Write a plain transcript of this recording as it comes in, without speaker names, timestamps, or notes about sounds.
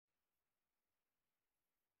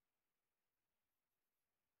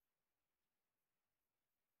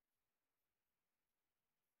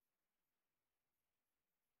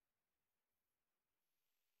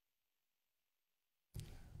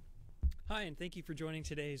Hi, and thank you for joining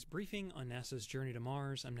today's briefing on NASA's journey to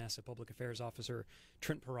Mars. I'm NASA Public Affairs Officer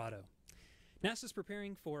Trent Parado. NASA's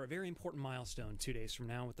preparing for a very important milestone 2 days from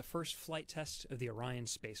now with the first flight test of the Orion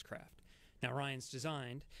spacecraft. Now, Orion's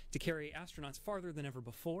designed to carry astronauts farther than ever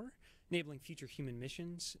before, enabling future human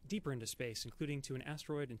missions deeper into space, including to an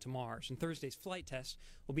asteroid and to Mars. And Thursday's flight test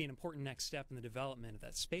will be an important next step in the development of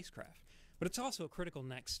that spacecraft. But it's also a critical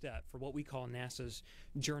next step for what we call NASA's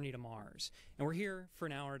journey to Mars. And we're here for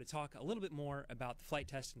an hour to talk a little bit more about the flight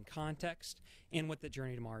test in context and what the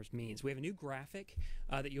journey to Mars means. We have a new graphic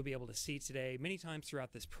that you'll be able to see today many times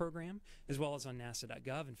throughout this program, as well as on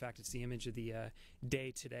nasa.gov. In fact, it's the image of the day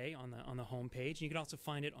today on the home page. And you can also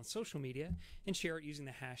find it on social media and share it using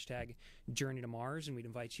the hashtag Journey to Mars. And we'd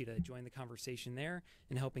invite you to join the conversation there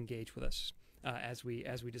and help engage with us as we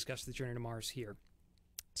discuss the journey to Mars here.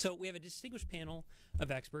 So we have a distinguished panel of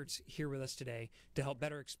experts here with us today to help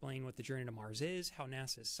better explain what the journey to Mars is, how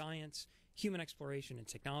NASA's science, human exploration, and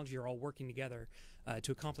technology are all working together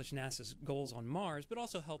to accomplish NASA's goals on Mars, but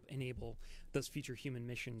also help enable those future human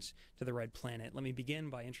missions to the Red Planet. Let me begin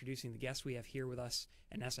by introducing the guests we have here with us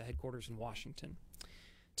at NASA headquarters in Washington.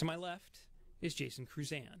 To my left is Jason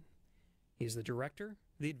Cruzan. He is the director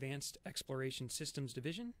of the Advanced Exploration Systems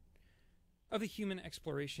Division of the Human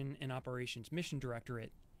Exploration and Operations Mission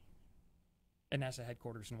Directorate at NASA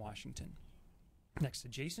headquarters in Washington. Next to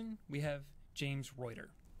Jason, we have James Reuter.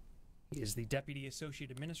 He is the Deputy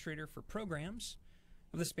Associate Administrator for Programs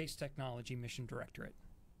of the Space Technology Mission Directorate.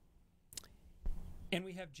 And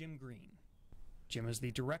we have Jim Green. Jim is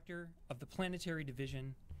the Director of the Planetary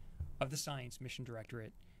Division of the Science Mission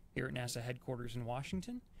Directorate here at NASA headquarters in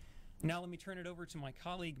Washington. Now let me turn it over to my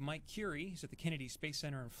colleague Mike Curie. He's at the Kennedy Space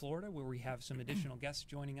Center in Florida, where we have some additional guests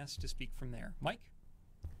joining us to speak from there. Mike?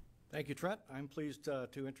 Thank you, Trent. I'm pleased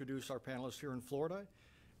to introduce our panelists here in Florida.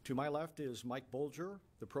 To my left is Mike Bolger,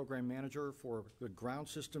 the Program Manager for the Ground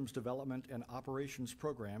Systems Development and Operations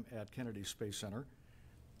Program at Kennedy Space Center.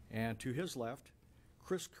 And to his left,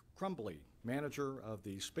 Chris Crumbly, Manager of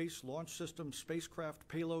the Space Launch System Spacecraft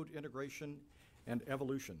Payload Integration and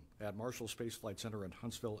Evolution at Marshall Space Flight Center in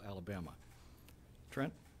Huntsville, Alabama.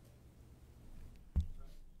 Trent?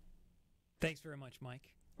 Thanks very much, Mike.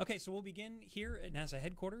 Okay, so we'll begin here at NASA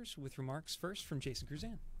headquarters with remarks first from Jason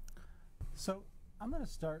Cruzan. So I'm going to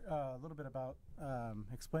start a little bit about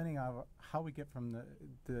explaining how we get from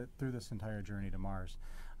through this entire journey to Mars.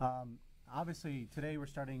 Obviously, today we're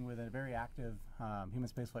starting with a very active human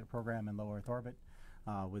spaceflight program in low Earth orbit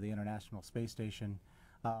with the International Space Station.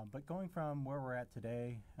 But going from where we're at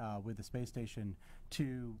today with the space station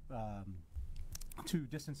to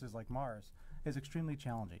distances like Mars is extremely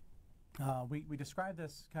challenging. We describe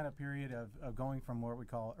this kind of period of going from what we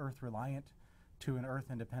call Earth-reliant to an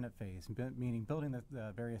Earth-independent phase, meaning building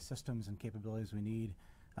the various systems and capabilities we need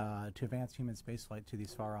to advance human spaceflight to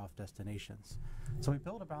these far-off destinations. So we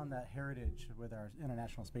build upon that heritage with our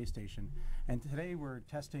International Space Station, and today we're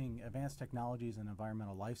testing advanced technologies and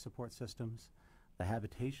environmental life support systems, the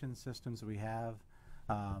habitation systems that we have,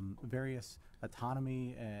 various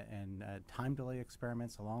autonomy and time delay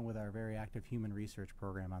experiments, along with our very active human research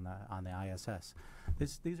program on the ISS.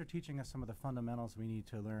 These are teaching us some of the fundamentals we need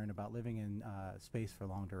to learn about living in space for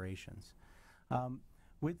long durations.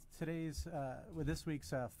 With this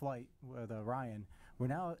week's flight with Orion, we're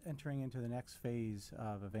now entering into the next phase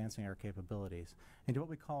of advancing our capabilities into what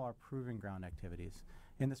we call our proving ground activities.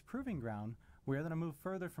 In this proving ground, we are going to move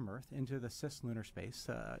further from Earth into the cislunar space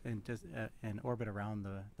and orbit around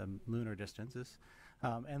the lunar distances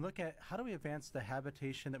and look at how do we advance the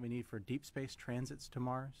habitation that we need for deep space transits to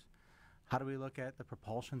Mars. How do we look at the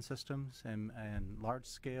propulsion systems and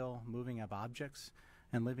large-scale moving of objects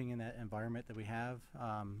and living in that environment that we have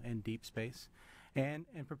in deep space, and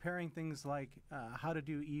preparing things like how to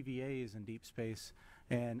do EVAs in deep space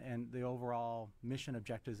and the overall mission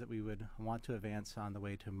objectives that we would want to advance on the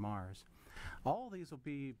way to Mars. All of these will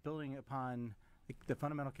be building upon the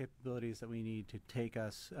fundamental capabilities that we need to take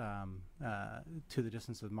us to the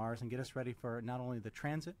distance of Mars and get us ready for not only the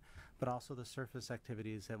transit, but also the surface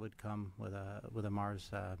activities that would come with a Mars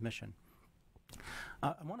mission.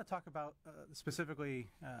 I want to talk about specifically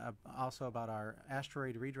also about our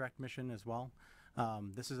asteroid redirect mission as well.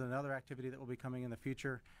 This is another activity that will be coming in the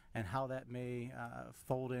future, and how that may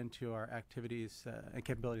fold into our activities and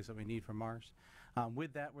capabilities that we need for Mars.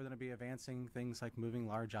 With that, we're going to be advancing things like moving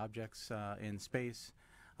large objects in space,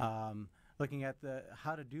 looking at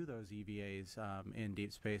how to do those EVAs in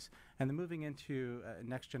deep space, and then moving into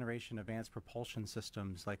next generation advanced propulsion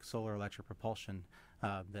systems like solar electric propulsion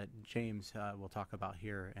that James will talk about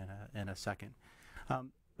here in a second.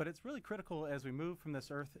 But it's really critical as we move from this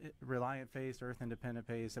Earth-reliant phase to Earth-independent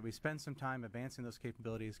phase that we spend some time advancing those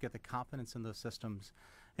capabilities, get the confidence in those systems,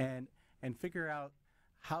 and figure out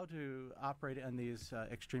how to operate in these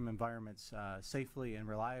extreme environments safely and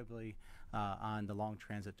reliably on the long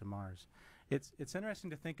transit to Mars. It's interesting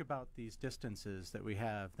to think about these distances that we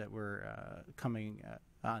have that we're coming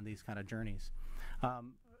on these kind of journeys.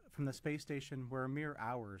 From the space station, we're mere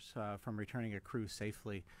hours from returning a crew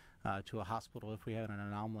safely to a hospital if we had an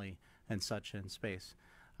anomaly and such in space.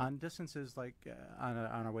 On distances like on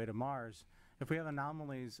our way to Mars, if we have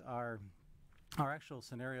anomalies, our actual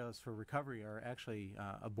scenarios for recovery are actually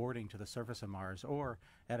aborting to the surface of Mars, or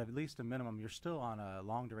at least a minimum, you're still on a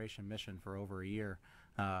long-duration mission for over a year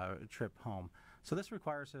trip home. So this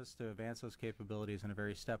requires us to advance those capabilities in a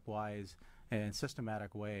very stepwise and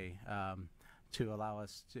systematic way to allow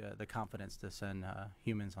us the confidence to send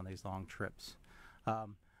humans on these long trips.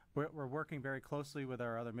 We're working very closely with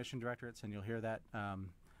our other mission directorates, and you'll hear that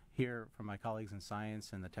here from my colleagues in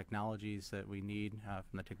science and the technologies that we need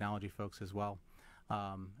from the technology folks as well.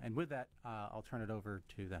 And with that, I'll turn it over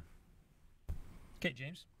to them. Okay,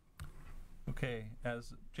 James. Okay,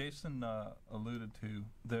 as Jason alluded to,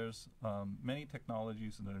 there's many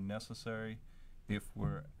technologies that are necessary if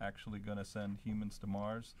we're actually going to send humans to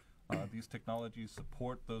Mars. These technologies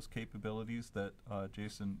support those capabilities that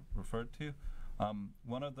Jason referred to.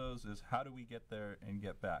 One of those is how do we get there and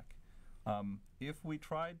get back? If we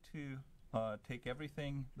tried to take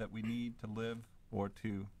everything that we need to live or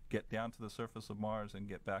to get down to the surface of Mars and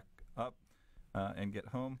get back up and get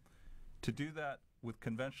home, to do that with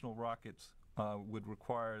conventional rockets would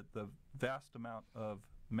require the vast amount of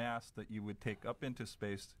mass that you would take up into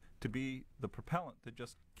space to be the propellant to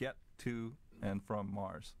just get to and from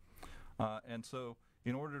Mars. And so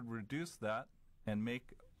in order to reduce that and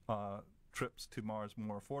make trips to Mars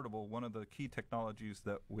more affordable, one of the key technologies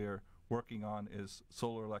that we're working on is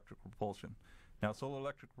solar electric propulsion. Now, solar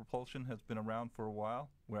electric propulsion has been around for a while.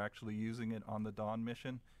 We're actually using it on the Dawn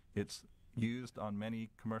mission. It's used on many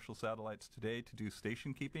commercial satellites today to do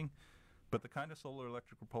station keeping. But the kind of solar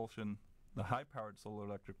electric propulsion, the high-powered solar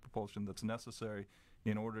electric propulsion that's necessary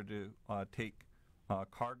in order to take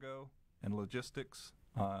cargo and logistics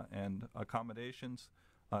and accommodations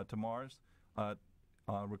to Mars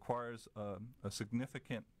requires a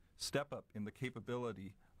significant step up in the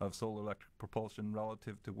capability of solar electric propulsion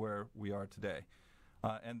relative to where we are today.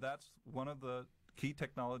 And that's one of the key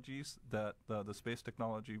technologies that the Space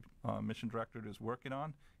Technology Mission Directorate is working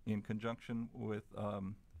on in conjunction with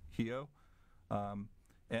HEO.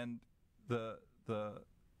 And the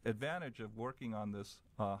advantage of working on this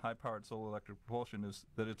high-powered solar electric propulsion is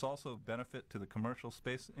that it's also a benefit to the commercial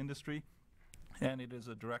space industry, and it is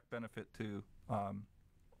a direct benefit to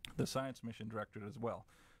the Science Mission Directorate as well.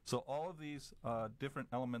 So all of these different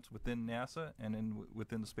elements within NASA and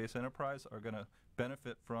within the space enterprise are going to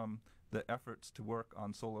benefit from the efforts to work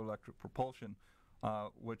on solar electric propulsion,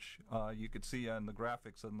 which you could see on the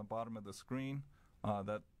graphics on the bottom of the screen.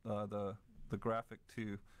 That the graphic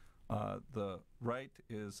to the right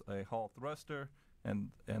is a Hall thruster, and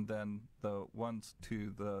then the ones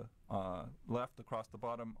to the left across the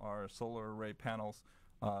bottom are solar array panels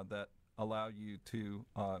that allow you to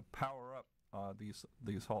power up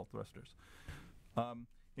these Hall thrusters.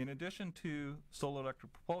 In addition to solar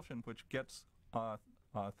electric propulsion, which gets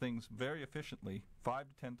things very efficiently, 5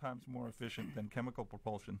 to 10 times more efficient than chemical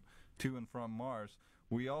propulsion to and from Mars,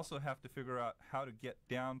 we also have to figure out how to get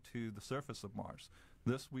down to the surface of Mars.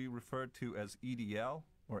 This we refer to as EDL,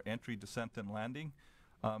 or entry, descent, and landing.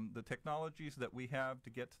 The technologies that we have to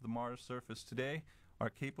get to the Mars surface today are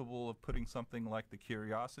capable of putting something like the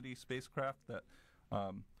Curiosity spacecraft that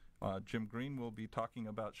Jim Green will be talking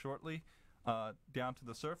about shortly down to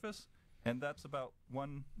the surface, and that's about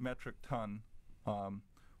 1 metric ton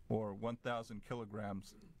or 1,000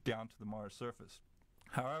 kilograms down to the Mars surface.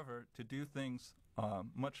 However, to do things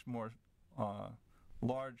much more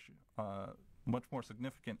large, much more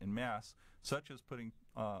significant in mass, such as putting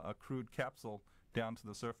a crewed capsule down to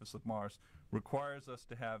the surface of Mars, requires us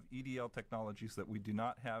to have EDL technologies that we do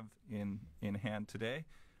not have in hand today.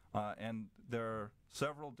 And there are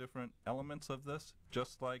several different elements of this.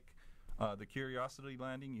 Just like the Curiosity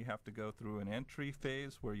landing, you have to go through an entry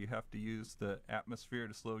phase where you have to use the atmosphere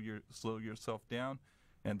to slow yourself down,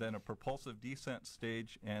 and then a propulsive descent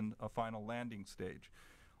stage and a final landing stage.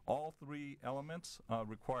 All three elements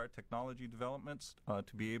require technology developments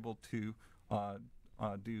to be able to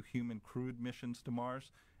do human crewed missions to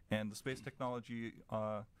Mars, and the Space Technology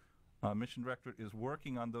Mission Directorate is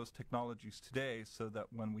working on those technologies today so that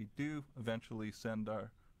when we do eventually send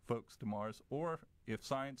our folks to Mars, or if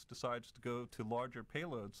science decides to go to larger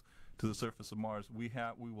payloads to the surface of Mars, we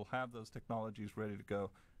will have those technologies ready to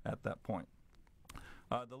go at that point.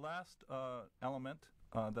 The last element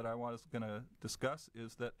that I was going to discuss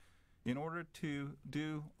is that in order to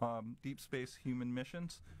do deep space human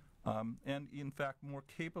missions, and in fact more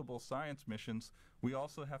capable science missions, we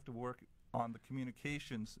also have to work on the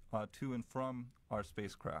communications to and from our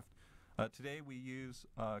spacecraft. Today we use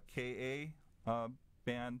Ka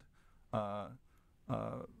band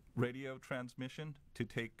radio transmission to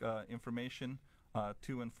take information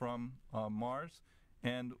to and from Mars,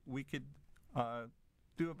 and we could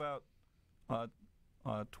do about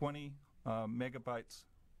 20 megabytes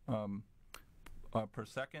per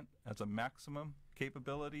second as a maximum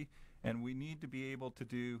capability, and we need to be able to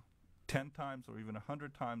do 10 times or even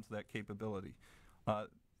 100 times that capability.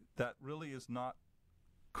 That really is not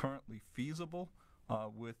currently feasible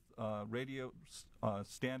with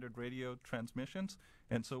standard radio transmissions,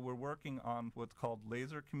 and so we're working on what's called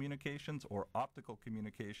laser communications or optical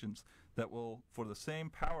communications that will, for the same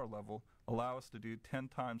power level, allow us to do 10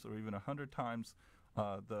 times or even 100 times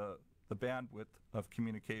the bandwidth of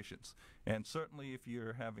communications. And certainly if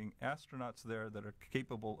you're having astronauts there that are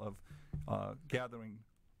capable of gathering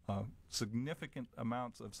significant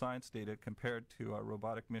amounts of science data compared to our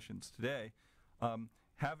robotic missions today,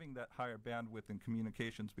 having that higher bandwidth in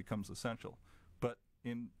communications becomes essential. But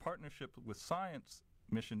in partnership with Science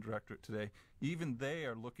Mission Directorate today, even they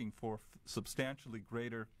are looking for substantially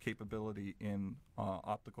greater capability in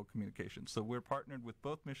optical communications. So we're partnered with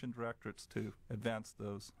both mission directorates to advance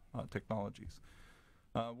those technologies.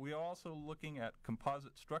 We are also looking at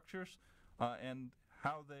composite structures, and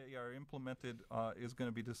how they are implemented is going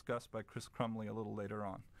to be discussed by Chris Crumley a little later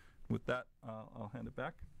on. With that, I'll hand it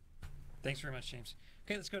back. Thanks very much, James.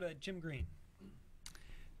 Okay, let's go to Jim Green.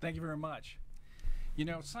 Thank you very much. You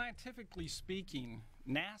know, scientifically speaking,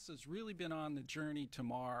 NASA's really been on the journey to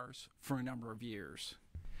Mars for a number of years.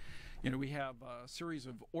 You know, we have a series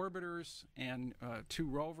of orbiters and 2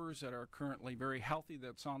 rovers that are currently very healthy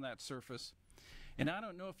that's on that surface. And I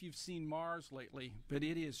don't know if you've seen Mars lately, but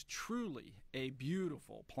it is truly a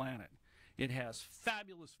beautiful planet. It has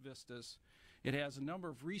fabulous vistas. It has a number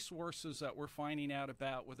of resources that we're finding out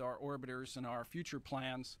about with our orbiters and our future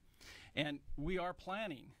plans. And we are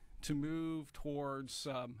planning to move towards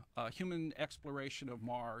human exploration of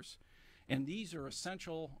Mars. And these are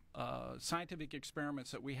essential scientific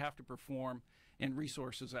experiments that we have to perform and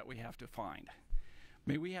resources that we have to find.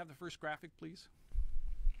 May we have the first graphic, please?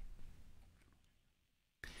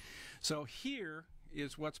 So here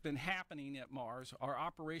is what's been happening at Mars. Our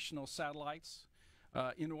operational satellites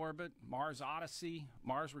in orbit, Mars Odyssey,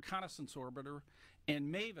 Mars Reconnaissance Orbiter,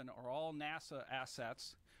 and MAVEN are all NASA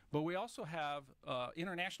assets. But we also have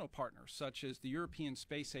international partners such as the European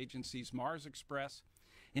Space Agency's Mars Express,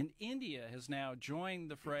 and India has now joined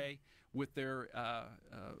the fray with their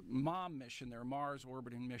MOM mission, their Mars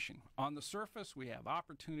orbiting mission. On the surface, we have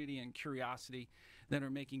Opportunity and Curiosity that are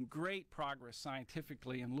making great progress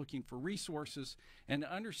scientifically and looking for resources and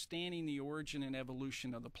understanding the origin and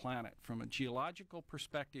evolution of the planet from a geological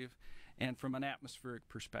perspective and from an atmospheric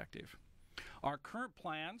perspective. Our current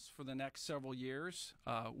plans for the next several years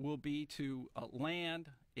will be to land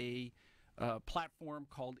a platform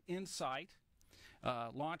called InSight,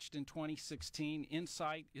 launched in 2016.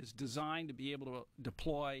 InSight is designed to be able to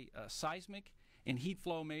deploy seismic and heat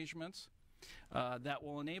flow measurements that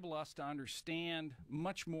will enable us to understand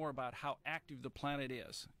much more about how active the planet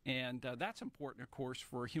is. And that's important, of course,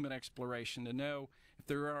 for human exploration, to know if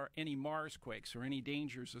there are any Mars quakes or any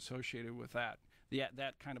dangers associated with that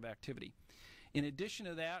kind of activity. In addition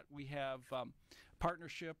to that, we have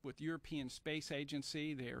partnership with the European Space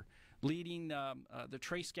Agency. They're leading the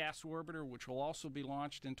Trace Gas Orbiter, which will also be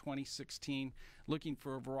launched in 2016, looking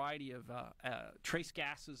for a variety of trace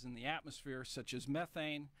gases in the atmosphere, such as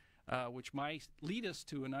methane, which might lead us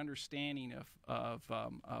to an understanding of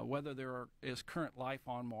whether there is current life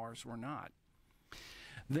on Mars or not.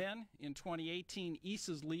 Then, in 2018,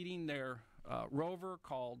 ESA's leading their rover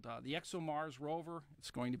called the ExoMars rover. It's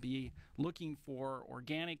going to be looking for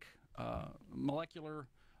organic molecular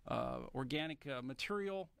organic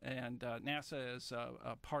material, and NASA is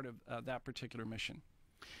a part of that particular mission.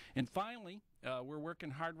 And finally, we're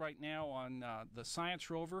working hard right now on the science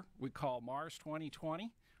rover we call Mars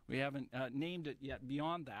 2020. We haven't named it yet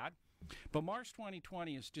beyond that. But Mars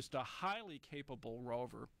 2020 is just a highly capable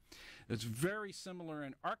rover. It's very similar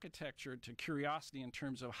in architecture to Curiosity in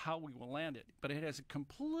terms of how we will land it, but it has a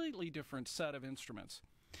completely different set of instruments.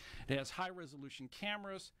 It has high-resolution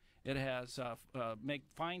cameras. It has make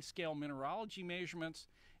fine-scale mineralogy measurements,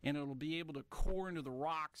 and it'll be able to core into the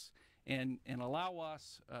rocks and allow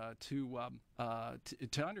us to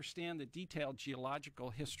understand the detailed geological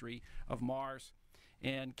history of Mars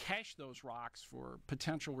and cache those rocks for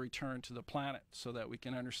potential return to the planet so that we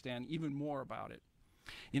can understand even more about it.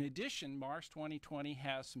 In addition, Mars 2020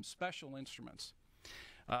 has some special instruments.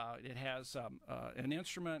 It has an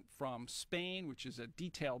instrument from Spain, which is a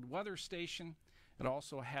detailed weather station. It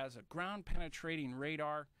also has a ground-penetrating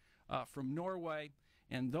radar from Norway,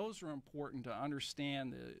 and those are important to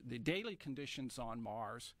understand the daily conditions on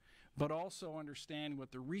Mars, but also understand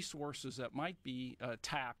what the resources that might be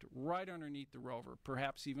tapped right underneath the rover,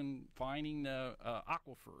 perhaps even finding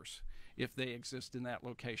aquifers if they exist in that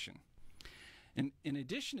location. In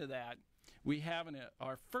addition to that, we have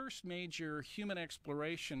our first major human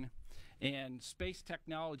exploration and space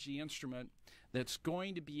technology instrument that's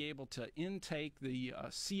going to be able to intake the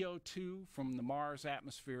CO2 from the Mars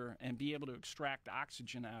atmosphere and be able to extract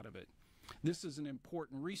oxygen out of it. This is an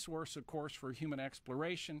important resource, of course, for human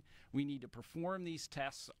exploration. We need to perform these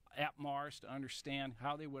tests at Mars to understand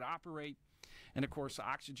how they would operate. And, of course,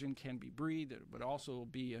 oxygen can be breathed. It would also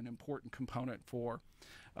be an important component for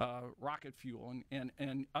rocket fuel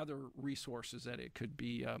and other resources that it could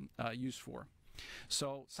be used for.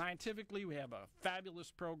 So scientifically, we have a fabulous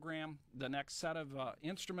program. The next set of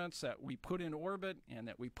instruments that we put in orbit and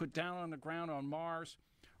that we put down on the ground on Mars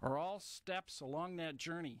are all steps along that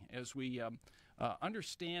journey as we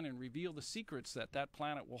understand and reveal the secrets that that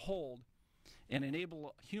planet will hold and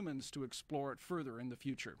enable humans to explore it further in the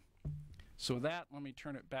future. So with that, let me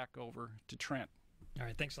turn it back over to Trent. All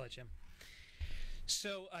right, thanks a lot, Jim.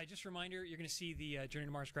 So just a reminder, you're going to see the Journey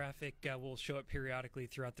to Mars graphic will show up periodically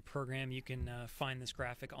throughout the program. You can find this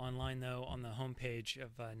graphic online, though, on the homepage of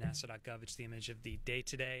nasa.gov. It's the image of the day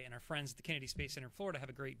today, and our friends at the Kennedy Space Center in Florida have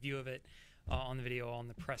a great view of it on the video on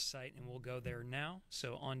the press site, and we'll go there now.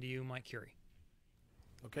 So on to you, Mike Curie.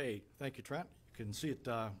 Okay, thank you, Trent. You can see it,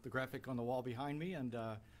 the graphic on the wall behind me, and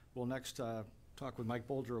we'll next talk with Mike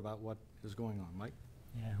Bolger about what is going on. Mike?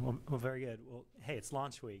 Yeah, well, very good. Well, hey, it's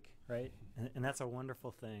launch week, right? And that's a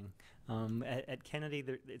wonderful thing. At Kennedy,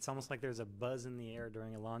 it's almost like there's a buzz in the air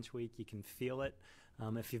during a launch week. You can feel it.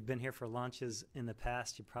 If you've been here for launches in the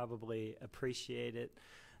past, you probably appreciate it.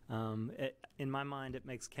 In my mind, it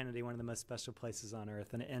makes Kennedy one of the most special places on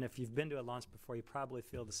Earth. And if you've been to a launch before, you probably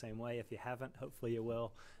feel the same way. If you haven't, hopefully you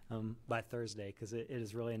will by Thursday, because it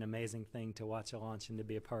is really an amazing thing to watch a launch and to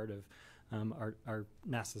be a part of our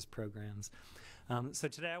NASA's programs. So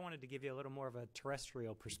today I wanted to give you a little more of a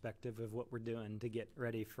terrestrial perspective of what we're doing to get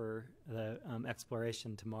ready for the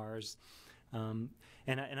exploration to Mars. And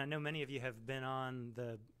I know many of you have been on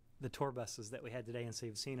the tour buses that we had today, and so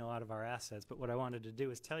you've seen a lot of our assets. But what I wanted to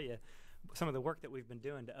do is tell you some of the work that we've been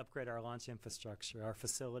doing to upgrade our launch infrastructure, our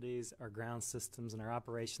facilities, our ground systems, and our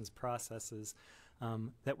operations processes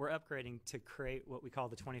that we're upgrading to create what we call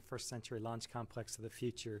the 21st century launch complex of the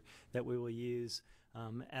future that we will use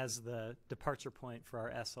as the departure point for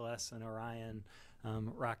our SLS and Orion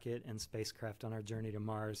rocket and spacecraft on our journey to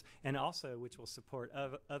Mars, and also which will support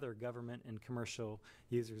other government and commercial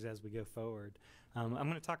users as we go forward. I'm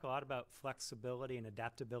going to talk a lot about flexibility and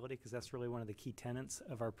adaptability because that's really one of the key tenets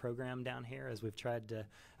of our program down here as we've tried to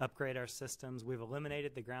upgrade our systems. We've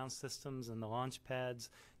eliminated the ground systems and the launch pads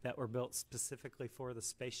that were built specifically for the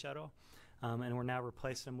space shuttle. And we're now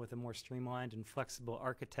replacing them with a more streamlined and flexible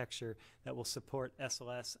architecture that will support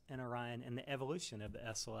SLS and Orion and the evolution of the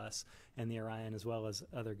SLS and the Orion as well as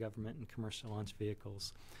other government and commercial launch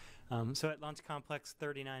vehicles. So at Launch Complex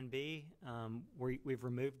 39B, we've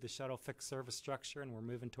removed the shuttle fixed service structure and we're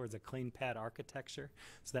moving towards a clean pad architecture.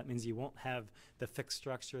 So that means you won't have the fixed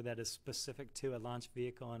structure that is specific to a launch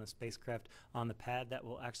vehicle and a spacecraft on the pad that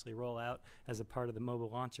will actually roll out as a part of the mobile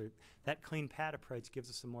launcher. That clean pad approach gives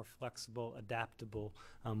us a more flexible, adaptable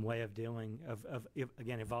way of dealing,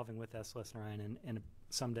 again, evolving with SLS and Orion and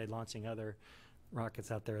someday launching other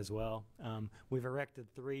rockets out there as well. We've erected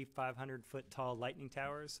 3 500-foot tall lightning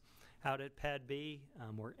towers out at Pad B.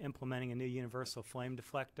 We're implementing a new universal flame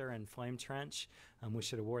deflector and flame trench. We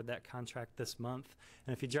should award that contract this month.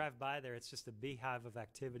 And if you drive by there, it's just a beehive of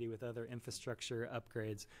activity with other infrastructure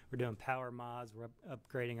upgrades. We're doing power mods. We're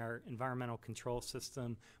upgrading our environmental control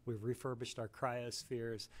system. We've refurbished our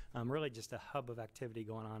cryospheres. Really just a hub of activity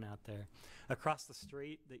going on out there. Across the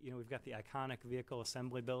street, we've got the iconic vehicle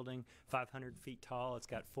assembly building, 500 feet tall. It's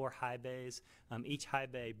got 4 high bays. Each high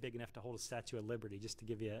bay big enough to hold a Statue of Liberty, just to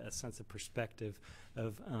give you a sense of perspective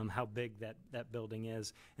of how big that building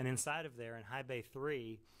is. And inside of there, in high bay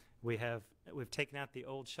 3, we've taken out the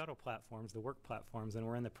old shuttle platforms, the work platforms, and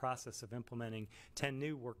we're in the process of implementing 10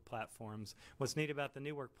 new work platforms. What's neat about the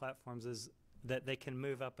new work platforms is that they can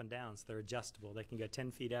move up and down, so they're adjustable. They can go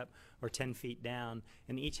 10 feet up or 10 feet down,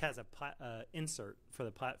 and each has a insert for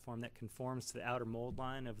the platform that conforms to the outer mold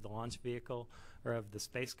line of the launch vehicle or of the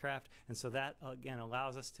spacecraft, and so that, again,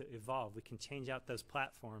 allows us to evolve. We can change out those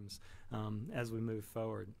platforms as we move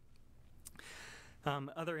forward.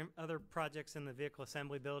 Other projects in the vehicle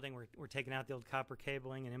assembly building, we're taking out the old copper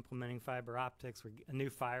cabling and implementing fiber optics. A new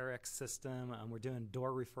FireX system. We're doing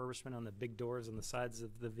door refurbishment on the big doors on the sides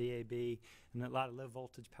of the VAB, and a lot of low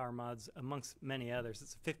voltage power mods, amongst many others.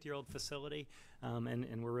 It's a 50-year-old facility,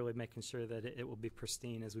 and we're really making sure that it will be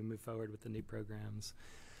pristine as we move forward with the new programs.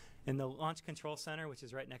 In the Launch Control Center, which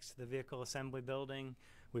is right next to the vehicle assembly building,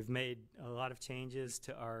 we've made a lot of changes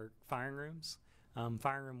to our firing rooms.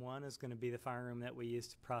 Firing Room 1 is going to be the firing room that we use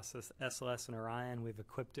to process SLS and Orion. We've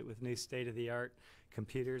equipped it with new state-of-the-art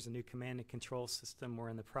computers, a new command and control system. We're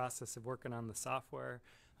in the process of working on the software.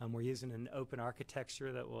 We're using an open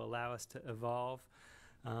architecture that will allow us to evolve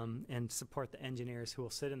and support the engineers who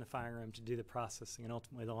will sit in the firing room to do the processing and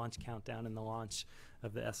ultimately the launch countdown and the launch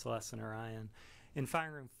of the SLS and Orion. In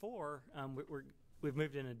Firing Room 4, we've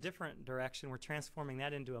moved in a different direction. We're transforming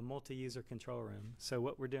that into a multi-user control room. So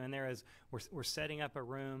what we're doing there is we're setting up a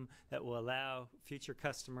room that will allow future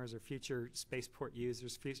customers or future spaceport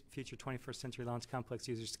users, future 21st Century Launch Complex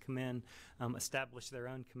users to come in, establish their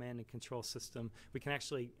own command and control system. We can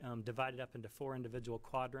actually divide it up into 4 individual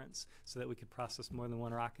quadrants so that we could process more than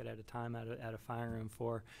one rocket at a time out of Firing Room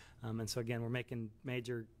 4. And so again, we're making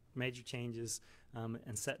major changes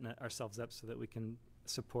and setting ourselves up so that we can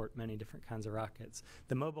support many different kinds of rockets.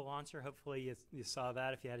 The mobile launcher, hopefully you saw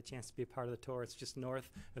that if you had a chance to be a part of the tour. It's just north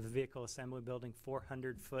of the vehicle assembly building,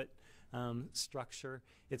 400-foot structure.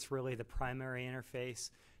 It's really the primary interface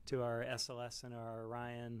to our SLS and our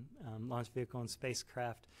Orion launch vehicle and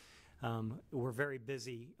spacecraft. We're very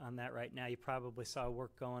busy on that right now. You probably saw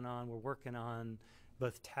work going on. We're working on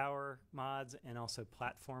both tower mods and also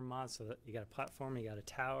platform mods, so that you got a platform, you got a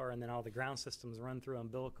tower, and then all the ground systems run through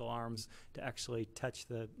umbilical arms to actually touch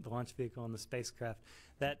the launch vehicle and the spacecraft.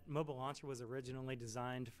 That mobile launcher was originally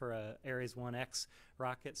designed for a Ares 1X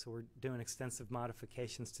rocket, so we're doing extensive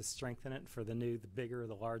modifications to strengthen it for the bigger,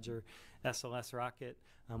 the larger SLS rocket.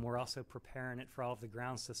 We're also preparing it for all of the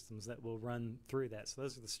ground systems that will run through that. So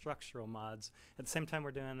those are the structural mods. At the same time we're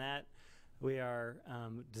doing that, we are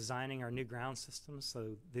designing our new ground systems,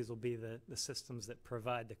 so these will be the systems that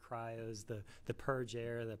provide the cryos, the purge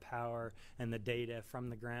air, the power, and the data from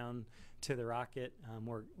the ground to the rocket.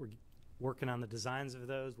 We're working on the designs of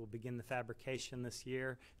those. We'll begin the fabrication this year,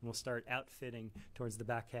 and we'll start outfitting towards the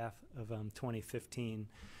back half of 2015.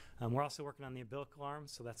 We're also working on the umbilical arm,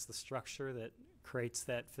 so that's the structure that creates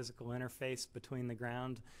that physical interface between the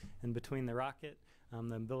ground and between the rocket. The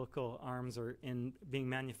umbilical arms are being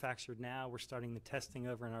manufactured now. We're starting the testing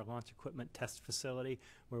over in our launch equipment test facility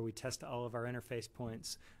where we test all of our interface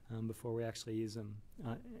points before we actually use them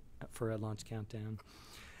for a launch countdown.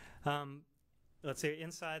 Let's see,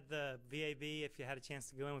 inside the VAB, if you had a chance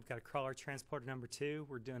to go in, we've got a crawler transporter number 2.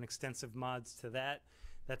 We're doing extensive mods to that.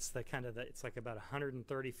 That's it's like about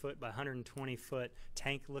 130-foot by 120-foot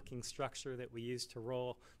tank-looking structure that we use to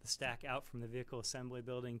roll the stack out from the vehicle assembly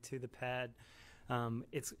building to the pad.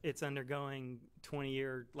 It's undergoing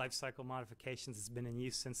 20-year life cycle modifications. It's been in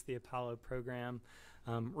use since the Apollo program.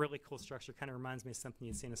 Really cool structure. Kind of reminds me of something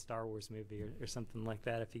you'd see in a Star Wars movie or something like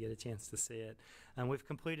that if you get a chance to see it. We've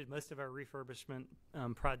completed most of our refurbishment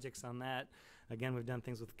projects on that. Again, we've done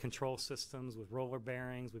things with control systems, with roller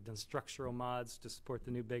bearings. We've done structural mods to support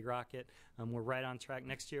the new big rocket. We're right on track.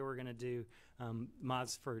 Next year, we're going to do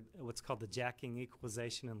mods for what's called the jacking,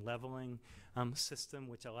 equalization, and leveling system,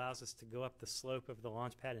 which allows us to go up the slope of the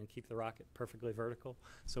launch pad and keep the rocket perfectly vertical.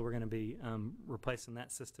 So we're going to be replacing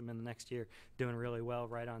that system in the next year, doing really well,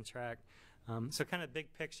 right on track. So kind of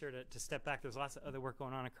big picture to step back, there's lots of other work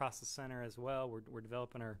going on across the center as well. We're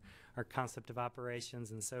developing our concept of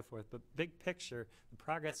operations and so forth. But big picture, the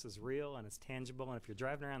progress is real and it's tangible. And if you're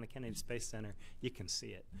driving around the Kennedy Space Center, you can see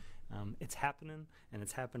it. It's happening, and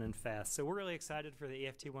it's happening fast. So we're really excited for the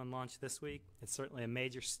EFT-1 launch this week. It's certainly a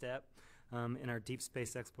major step in our deep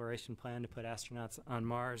space exploration plan to put astronauts on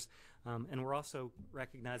Mars. And we're also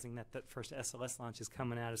recognizing that that first SLS launch is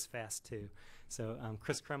coming out as fast, too. So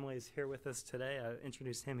Chris Crumley is here with us today. I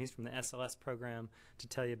introduced him. He's from the SLS program to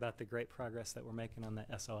tell you about the great progress that we're making on the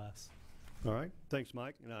SLS. All right. Thanks,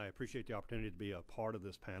 Mike. And I appreciate the opportunity to be a part of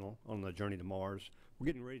this panel on the journey to Mars. We're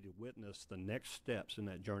getting ready to witness the next steps in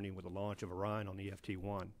that journey with the launch of Orion on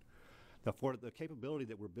EFT-1. Now, for the capability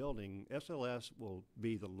that we're building, SLS will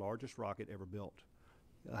be the largest rocket ever built.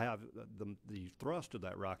 The thrust of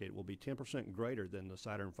that rocket will be 10% greater than the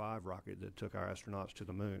Saturn V rocket that took our astronauts to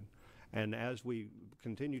the moon. And as we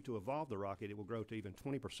continue to evolve the rocket, it will grow to even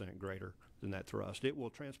 20% greater than that thrust. It will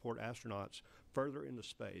transport astronauts further into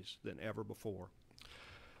space than ever before.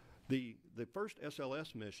 The first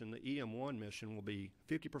SLS mission, the EM-1 mission, will be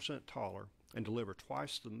 50% taller and deliver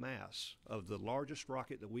twice the mass of the largest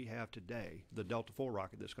rocket that we have today, the Delta IV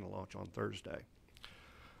rocket that's going to launch on Thursday.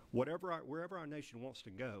 Wherever our nation wants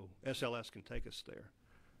to go, SLS can take us there.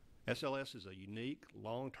 SLS is a unique,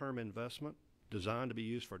 long-term investment designed to be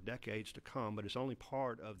used for decades to come, but it's only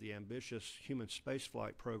part of the ambitious human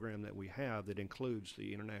spaceflight program that we have that includes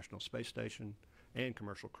the International Space Station and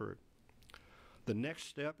commercial crew. The next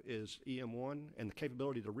step is EM-1, and the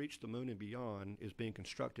capability to reach the moon and beyond is being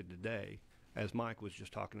constructed today, as Mike was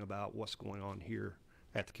just talking about what's going on here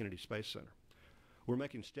at the Kennedy Space Center. We're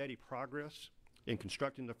making steady progress in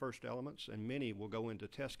constructing the first elements, and many will go into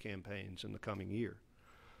test campaigns in the coming year.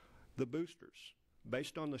 The boosters,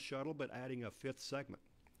 based on the shuttle but adding a fifth segment.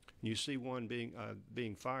 You see one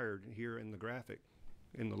being fired here in the graphic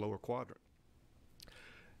in the lower quadrant.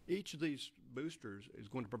 Each of these boosters is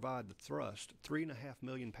going to provide the thrust, 3.5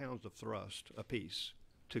 million pounds of thrust apiece,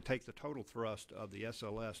 to take the total thrust of the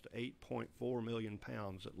SLS to 8.4 million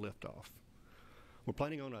pounds at liftoff. We're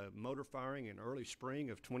planning on a motor firing in early spring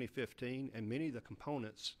of 2015, and many of the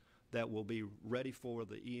components that will be ready for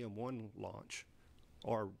the EM-1 launch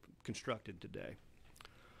are constructed today.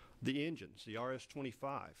 The engines, the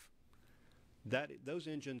RS-25, those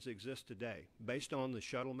engines exist today based on the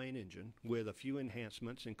shuttle main engine with a few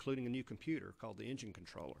enhancements, including a new computer called the engine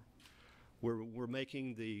controller. We're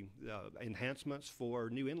making the enhancements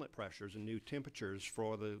for new inlet pressures and new temperatures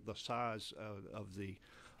for the size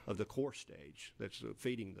of the core stage that's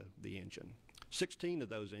feeding the engine. 16 of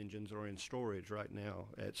those engines are in storage right now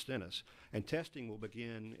at Stennis, and testing will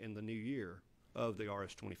begin in the new year of the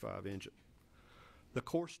RS-25 engine. The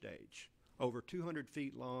core stage, over 200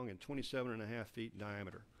 feet long and 27.5 feet in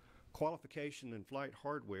diameter. Qualification and flight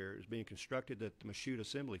hardware is being constructed at the Michoud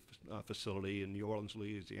Assembly Facility in New Orleans,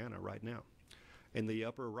 Louisiana right now. In the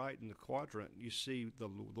upper right in the quadrant, you see the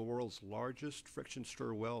world's largest friction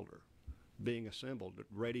stir welder being assembled,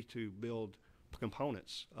 ready to build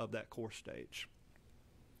components of that core stage.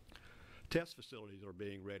 Test facilities are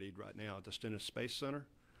being readied right now at the Stennis Space Center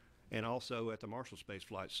and also at the Marshall Space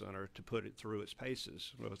Flight Center to put it through its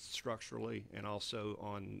paces, both structurally and also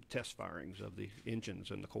on test firings of the engines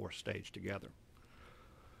and the core stage together.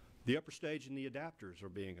 The upper stage and the adapters are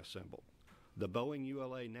being assembled. The Boeing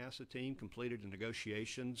ULA NASA team completed the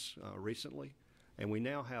negotiations recently, and we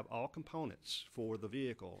now have all components for the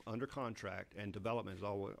vehicle under contract, and development is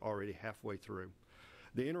already halfway through.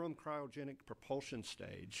 The interim cryogenic propulsion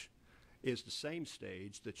stage is the same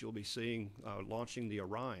stage that you'll be seeing launching the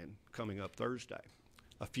Orion coming up Thursday.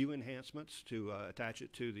 A few enhancements to attach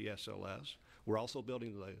it to the SLS. We're also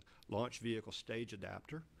building the launch vehicle stage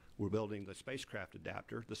adapter. We're building the spacecraft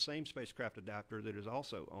adapter, the same spacecraft adapter that is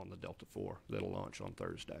also on the Delta IV that'll launch on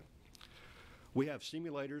Thursday. We have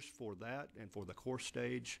simulators for that and for the core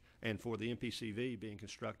stage and for the MPCV being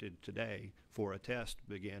constructed today for a test to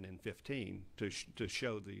begin in 2015 to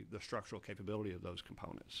show the structural capability of those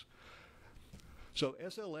components. So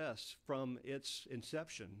SLS, from its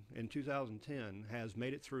inception in 2010, has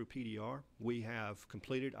made it through PDR. We have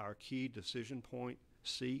completed our key decision point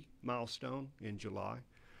C milestone in July.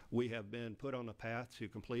 We have been put on a path to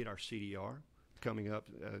complete our CDR coming up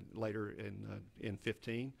later in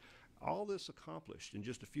 15. All this accomplished in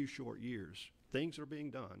just a few short years. Things are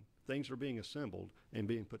being done, things are being assembled and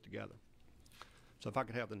being put together. So if I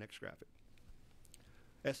could have the next graphic.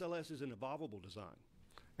 SLS is an evolvable design.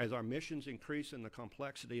 As our missions increase in the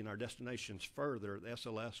complexity and our destinations further, the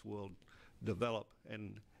SLS will develop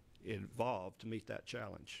and evolve to meet that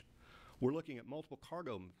challenge. We're looking at multiple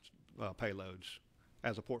cargo payloads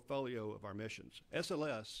as a portfolio of our missions.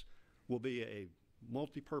 SLS will be a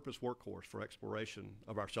multi-purpose workhorse for exploration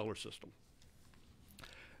of our solar system.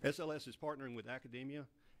 SLS is partnering with academia,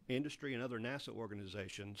 industry, and other NASA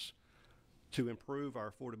organizations to improve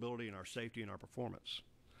our affordability and our safety and our performance.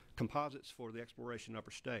 Composites for the exploration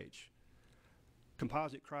upper stage.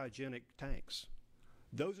 Composite cryogenic tanks.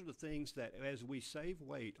 Those are the things that as we save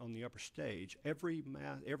weight on the upper stage, every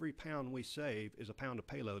pound we save is a pound of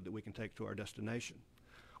payload that we can take to our destination.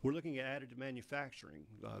 We're looking at additive manufacturing,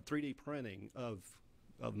 3D printing of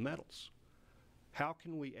metals. How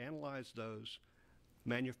can we analyze those,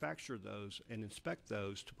 manufacture those, and inspect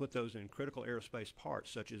those to put those in critical aerospace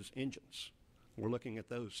parts such as engines? We're looking at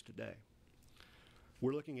those today.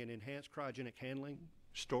 We're looking at enhanced cryogenic handling,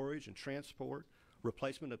 storage and transport,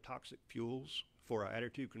 replacement of toxic fuels for our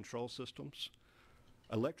attitude control systems,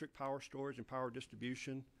 electric power storage and power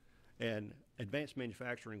distribution, and advanced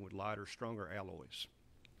manufacturing with lighter, stronger alloys.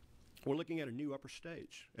 We're looking at a new upper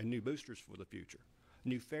stage and new boosters for the future,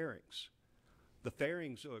 new fairings. The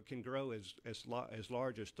fairings can grow as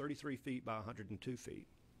large as 33 feet by 102 feet.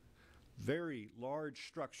 Very large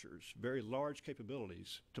structures, very large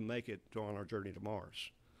capabilities to make it on our journey to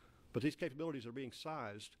Mars. But these capabilities are being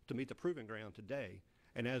sized to meet the proving ground today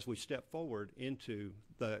and as we step forward into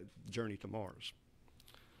the journey to Mars.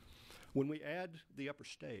 When we add the upper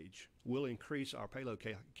stage, we'll increase our payload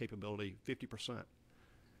capability 50%.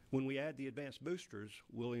 When we add the advanced boosters,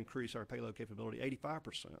 we'll increase our payload capability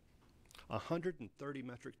 85%. 130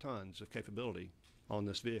 metric tons of capability on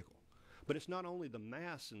this vehicle. But it's not only the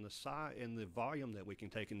mass and the size and the volume that we can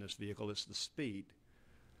take in this vehicle, it's the speed.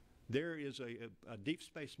 There is a deep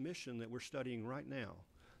space mission that we're studying right now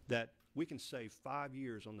that we can save 5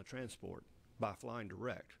 years on the transport by flying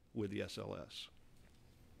direct with the SLS.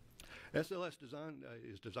 SLS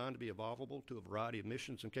is designed to be evolvable to a variety of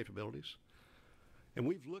missions and capabilities. And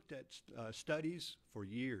we've looked at studies for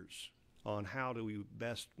years on how do we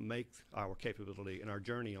best make our capability and our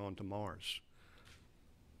journey onto Mars.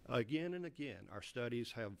 Again and again, our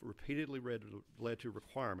studies have repeatedly led to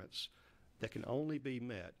requirements that can only be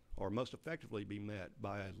met, or most effectively be met,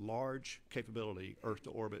 by a large capability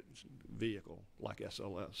Earth-to-orbit vehicle like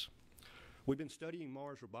SLS. We've been studying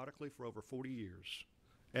Mars robotically for over 40 years.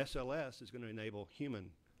 SLS is going to enable human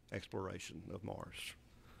exploration of Mars.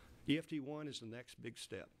 EFT-1 is the next big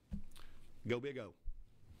step. Go big O.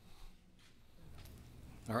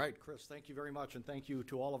 All right, Chris, thank you very much, and thank you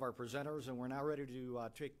to all of our presenters. And we're now ready to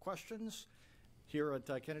take questions. Here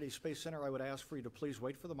at Kennedy Space Center, I would ask for you to please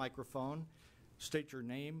wait for the microphone, state your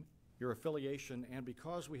name, your affiliation, and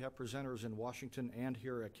because we have presenters in Washington and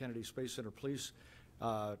here at Kennedy Space Center, please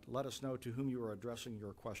let us know to whom you are addressing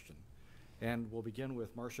your question. And we'll begin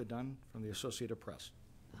with Marcia Dunn from the Associated Press.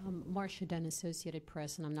 Marcia Dunn, Associated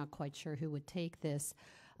Press, and I'm not quite sure who would take this.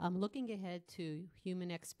 Looking ahead to human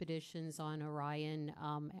expeditions on Orion,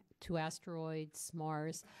 to asteroids,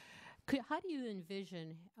 Mars, how do you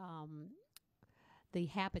envision the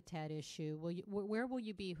habitat issue? Where will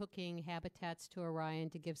you be hooking habitats to Orion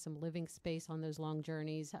to give some living space on those long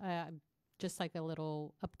journeys? Just like a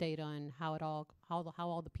little update on how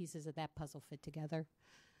all the pieces of that puzzle fit together.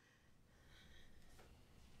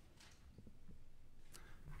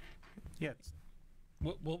 Yes.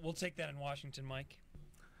 We'll take that in Washington, Mike.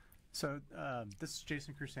 So this is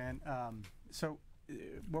Jason Crusan.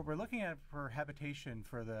 What we're looking at for habitation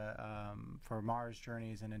for the for Mars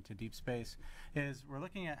journeys and into deep space is we're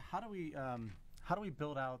looking at how do we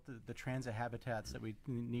build out the transit habitats that we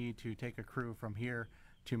need to take a crew from here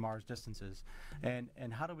to Mars distances, and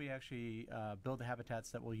how do we actually build the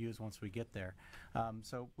habitats that we'll use once we get there.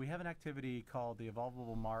 So we have an activity called the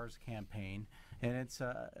Evolvable Mars Campaign, and it's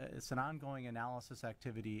an ongoing analysis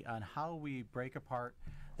activity on how we break apart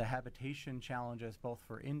the habitation challenges both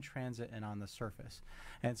for in transit and on the surface.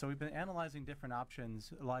 And so we've been analyzing different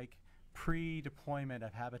options like pre-deployment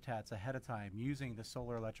of habitats ahead of time using the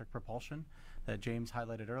solar electric propulsion that James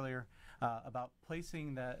highlighted earlier, about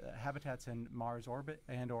placing the habitats in Mars orbit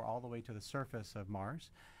and or all the way to the surface of Mars,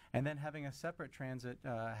 and then having a separate transit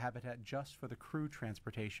habitat just for the crew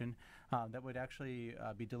transportation that would actually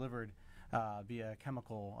be delivered via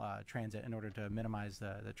chemical transit in order to minimize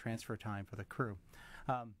the transfer time for the crew.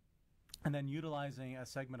 And then utilizing a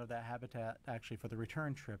segment of that habitat actually for the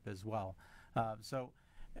return trip as well. So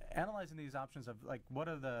analyzing these options of like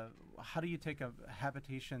how do you take a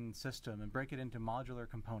habitation system and break it into modular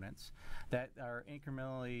components that are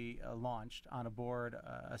incrementally launched on aboard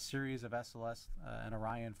a series of SLS and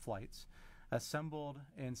Orion flights, assembled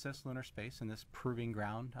in cislunar space in this proving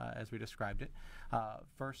ground as we described it,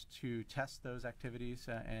 first to test those activities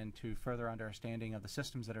and to further understanding of the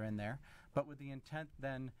systems that are in there, but with the intent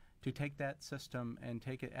then to take that system and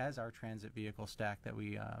take it as our transit vehicle stack that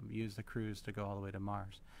we use the crews to go all the way to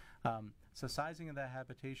Mars. So sizing of that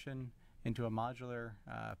habitation into a modular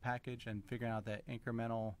package and figuring out that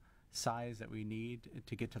incremental size that we need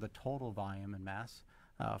to get to the total volume and mass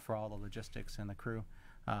for all the logistics and the crew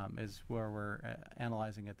is where we're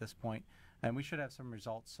analyzing at this point. And we should have some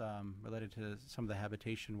results related to some of the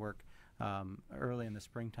habitation work early in the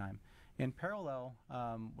springtime. In parallel,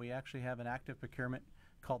 we actually have an active procurement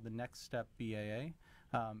called the Next Step BAA.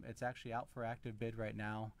 It's actually out for active bid right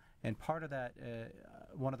now, and part of that,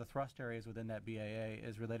 one of the thrust areas within that BAA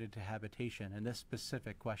is related to habitation and this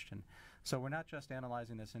specific question. So we're not just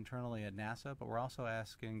analyzing this internally at NASA, but we're also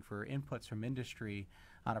asking for inputs from industry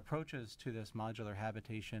on approaches to this modular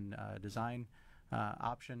habitation design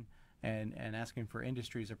option, and asking for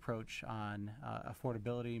industry's approach on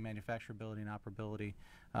affordability, manufacturability, and operability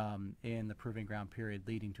in the proving ground period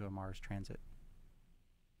leading to a Mars transit.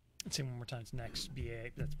 Let's say one more time. It's next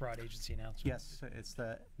BA. That's broad agency announcement. Yes, it's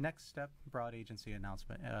the next step broad agency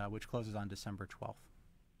announcement, which closes on December 12th.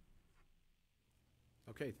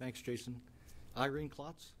 Okay, thanks, Jason. Irene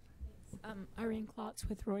Klotz? Irene Klotz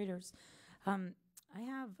with Reuters. I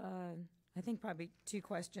have, I think, probably two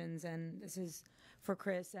questions, and this is for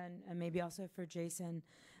Chris and maybe also for Jason.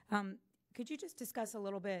 Could you just discuss a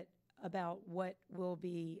little bit about what will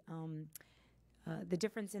be the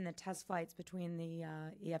difference in the test flights between the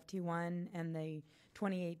EFT-1 and the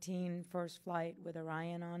 2018 first flight with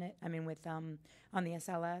Orion on it? I mean, with on the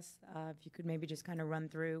SLS. If you could maybe just kind of run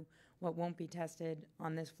through what won't be tested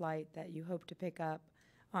on this flight that you hope to pick up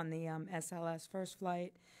on the SLS first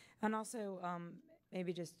flight, and also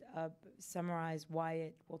maybe just summarize why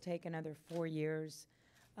it will take another 4 years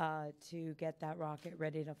to get that rocket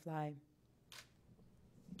ready to fly.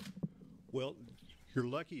 Well, you're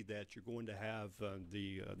lucky that you're going to have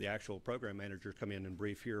the actual program managers come in and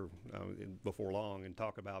brief here before long and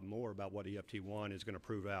talk about more about what EFT-1 is going to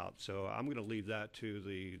prove out. So I'm going to leave that to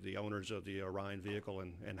the owners of the Orion vehicle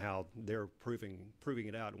and how they're proving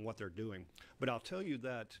it out and what they're doing. But I'll tell you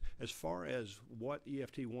that as far as what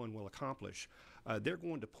EFT-1 will accomplish, they're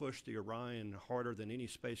going to push the Orion harder than any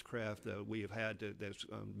spacecraft that we have had that's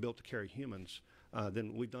built to carry humans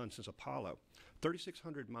than we've done since Apollo.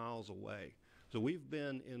 3,600 miles away. So we've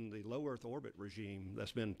been in the low Earth orbit regime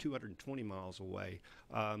that's been 220 miles away,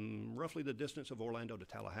 roughly the distance of Orlando to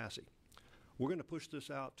Tallahassee. We're going to push this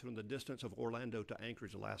out to the distance of Orlando to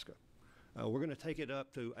Anchorage, Alaska. We're going to take it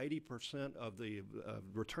up to 80% of the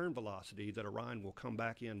return velocity that Orion will come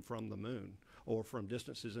back in from the moon or from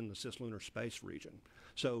distances in the cislunar space region.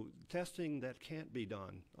 So testing that can't be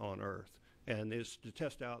done on Earth, and is to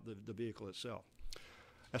test out the vehicle itself.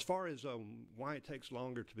 As far as why it takes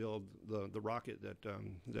longer to build the rocket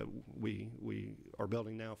that we are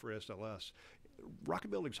building now for SLS, rocket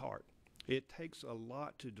building's hard. It takes a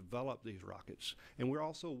lot to develop these rockets, and we're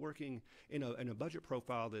also working in a budget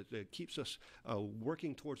profile that keeps us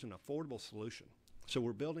working towards an affordable solution. So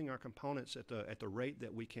we're building our components at the rate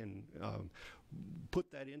that we can put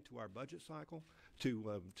that into our budget cycle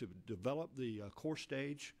to develop the core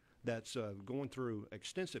stage that's going through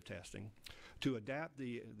extensive testing, to adapt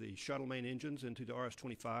the shuttle main engines into the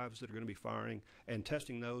RS-25s that are going to be firing, and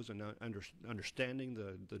testing those and understanding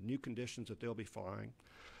the new conditions that they'll be flying,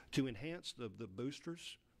 to enhance the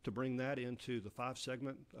boosters, to bring that into the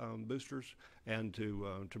 5-segment boosters, and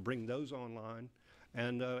to bring those online,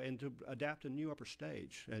 and to adapt a new upper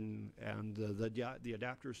stage and the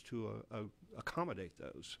adapters to accommodate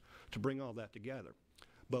those, to bring all that together.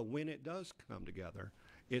 But when it does come together,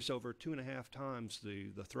 it's over 2.5 times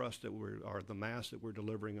the thrust that or the mass that we're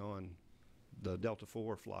delivering on the Delta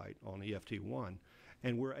IV flight on EFT-1,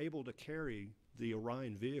 and we're able to carry the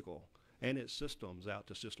Orion vehicle and its systems out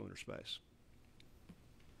to cislunar space.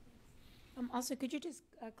 Also, could you just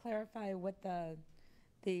clarify what the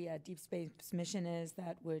deep space mission is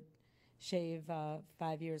that would shave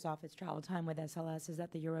 5 years off its travel time with SLS? Is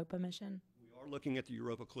that the Europa mission? We are looking at the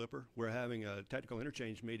Europa Clipper. We're having a technical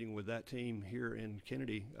interchange meeting with that team here in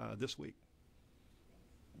Kennedy this week.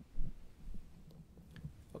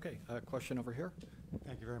 Okay, a question over here.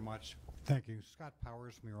 Thank you very much. Thank you. Scott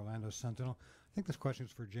Powers from the Orlando Sentinel. I think this question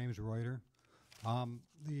is for James Reuter.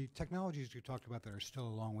 The technologies you talked about that are still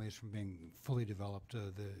a long ways from being fully developed,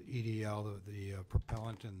 the EDL, the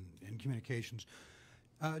propellant and communications.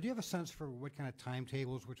 Do you have a sense for what kind of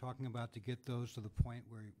timetables we're talking about to get those to the point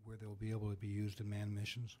where they'll be able to be used in manned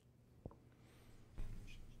missions?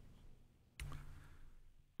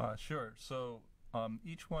 Sure. So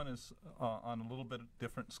each one is on a little bit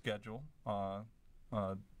different schedule,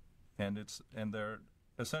 and they're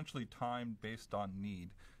essentially timed based on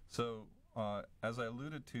need. So as I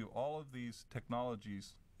alluded to, all of these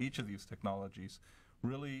technologies, each of these technologies,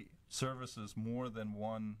 really services more than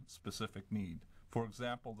one specific need. For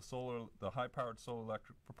example, the high-powered solar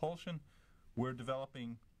electric propulsion, we're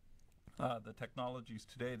developing the technologies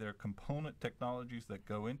today. There are component technologies that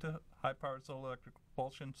go into high-powered solar electric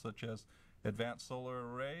propulsion, such as advanced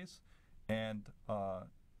solar arrays and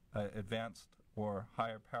advanced or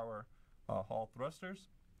higher power Hall thrusters.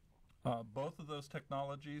 Both of those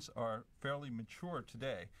technologies are fairly mature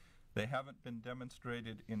today. They haven't been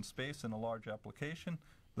demonstrated in space in a large application.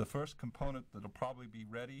 The first component that will probably be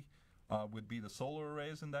ready would be the solar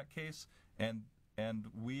arrays in that case, and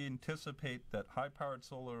we anticipate that high-powered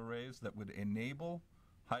solar arrays that would enable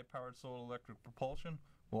high-powered solar electric propulsion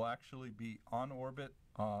will actually be on orbit,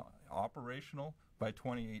 operational by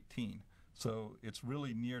 2018. So it's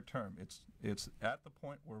really near term. It's at the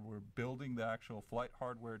point where we're building the actual flight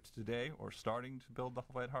hardware today, or starting to build the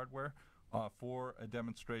flight hardware for a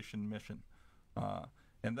demonstration mission.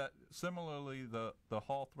 And that similarly, the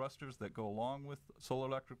Hall thrusters that go along with solar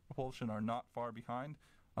electric propulsion are not far behind.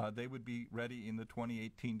 They would be ready in the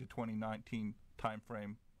 2018 to 2019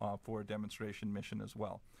 timeframe for a demonstration mission as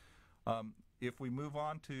well. If we move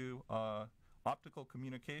on to optical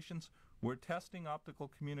communications, we're testing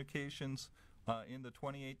optical communications in the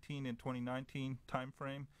 2018 and 2019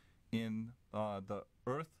 timeframe in the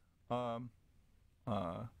Earth the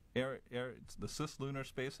cislunar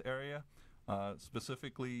space area,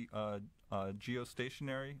 specifically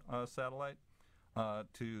geostationary satellite,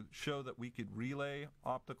 to show that we could relay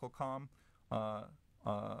optical comm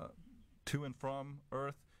to and from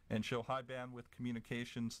Earth and show high bandwidth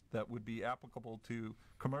communications that would be applicable to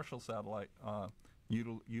commercial satellite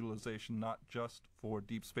utilization, not just for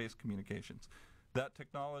deep space communications. That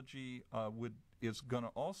technology is going to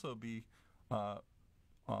also be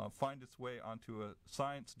find its way onto a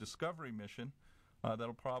science discovery mission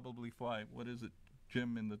that'll probably fly, what is it,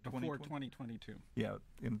 Jim, in the before 2022. Yeah,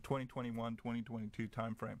 in 2021, 2022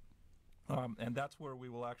 timeframe. And that's where we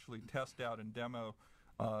will actually test out and demo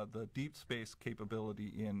the deep space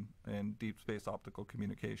capability in deep space optical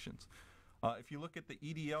communications. If you look at the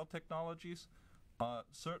EDL technologies,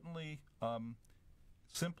 certainly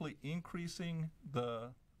simply increasing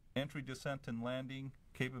the entry, descent, and landing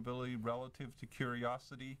capability relative to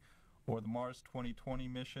Curiosity or the Mars 2020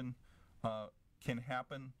 mission can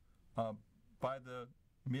happen by the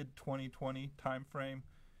mid-2020 timeframe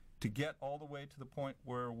to get all the way to the point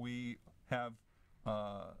where we have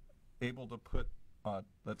able to put,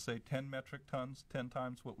 let's say, 10 metric tons, 10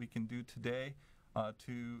 times what we can do today,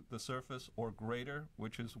 to the surface or greater,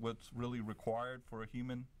 which is what's really required for a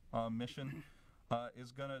human mission,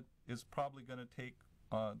 is probably going to take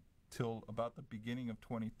till about the beginning of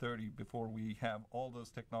 2030 before we have all those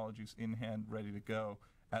technologies in hand, ready to go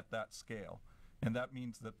at that scale. And that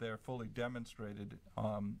means that they're fully demonstrated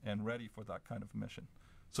and ready for that kind of mission.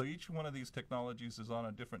 So each one of these technologies is on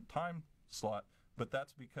a different time slot, but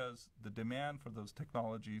that's because the demand for those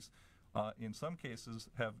technologies in some cases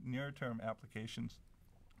have near-term applications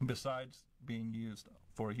besides being used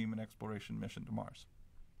for a human exploration mission to Mars.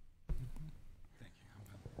 Thank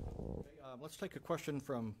you. Let's take a question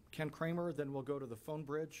from Ken Kramer, then we'll go to the phone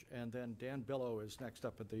bridge, and then Dan Billow is next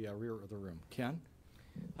up at the rear of the room. Ken?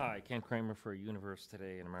 Hi, Ken Kramer for Universe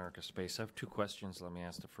Today and America Space. I have two questions. Let me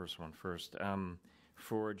ask the first one first.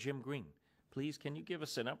 For Jim Green, please, can you give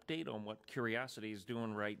us an update on what Curiosity is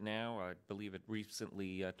doing right now? I believe it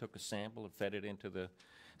recently took a sample and fed it into the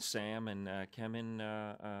SAM and Chemin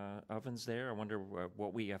ovens there. I wonder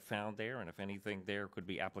what we have found there and if anything there could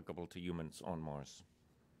be applicable to humans on Mars.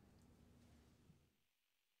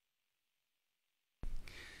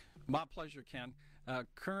 My pleasure, Ken.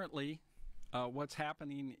 Currently, what's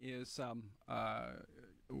happening is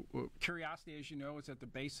Curiosity, as you know, is at the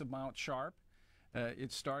base of Mount Sharp.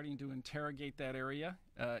 It's starting to interrogate that area.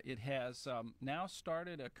 It has now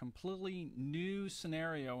started a completely new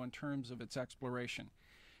scenario in terms of its exploration.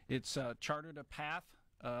 It's charted a path,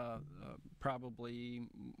 probably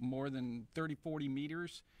more than 30-40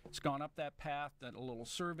 meters. It's gone up that path, done a little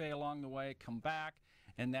survey along the way, come back,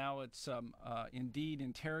 and now it's indeed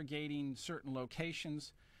interrogating certain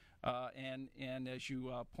locations. And as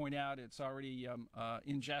you point out, it's already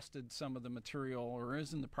ingested some of the material, or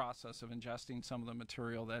is in the process of ingesting some of the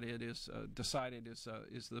material that it is decided is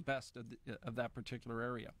the best of that particular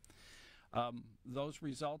area. Those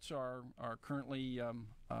results are currently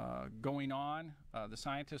going on. The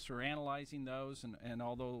scientists are analyzing those, and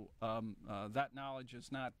although that knowledge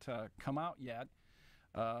has not come out yet,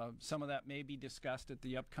 some of that may be discussed at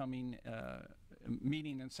the upcoming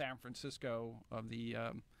meeting in San Francisco of the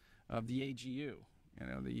AGU,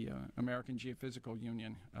 the American Geophysical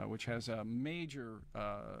Union, which has a major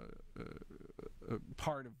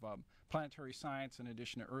part of planetary science in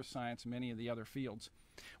addition to Earth science and many of the other fields.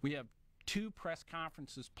 We have 2 press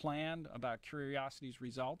conferences planned about Curiosity's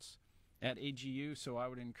results at AGU, so I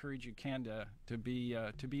would encourage you, Ken, to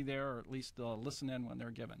be there, or at least listen in when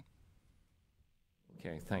they're given.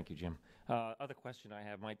 Okay, thank you, Jim. Other question I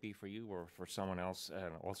have might be for you or for someone else,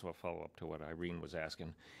 and also a follow-up to what Irene was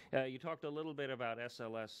asking. You talked a little bit about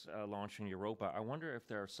SLS launch in Europa. I wonder if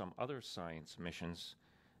there are some other science missions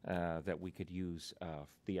that we could use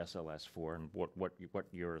the SLS for, and what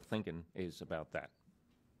your thinking is about that.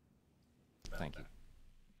 Thank you.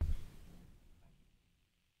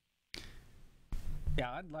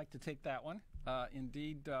 Yeah, I'd like to take that one.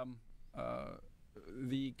 Indeed,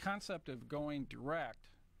 the concept of going direct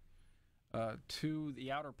to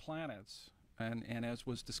the outer planets, and as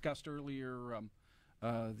was discussed earlier,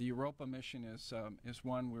 the Europa mission is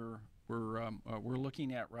one we're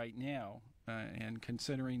looking at right now and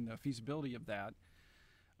considering the feasibility of that.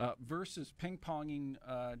 Versus ping-ponging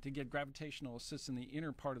to get gravitational assist in the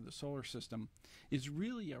inner part of the solar system is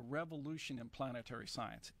really a revolution in planetary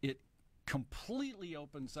science. It completely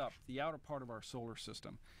opens up the outer part of our solar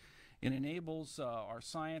system. It enables our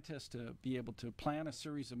scientists to be able to plan a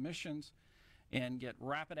series of missions and get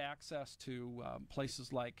rapid access to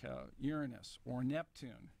places like Uranus or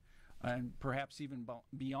Neptune, and perhaps even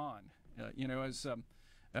beyond.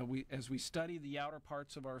 As we study the outer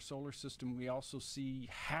parts of our solar system, we also see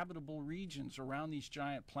habitable regions around these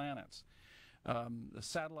giant planets. The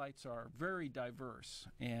satellites are very diverse,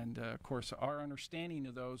 and of course our understanding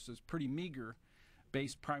of those is pretty meager,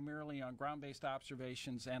 based primarily on ground-based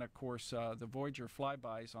observations and of course the Voyager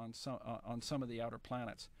flybys on some of the outer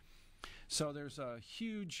planets. So there's a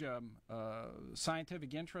huge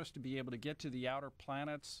scientific interest to be able to get to the outer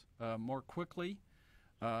planets more quickly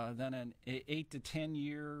than an 8 to 10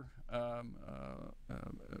 year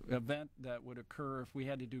event that would occur if we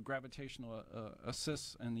had to do gravitational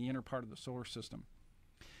assists in the inner part of the solar system.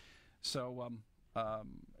 So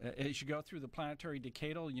as you go through the planetary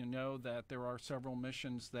decadal, you know that there are several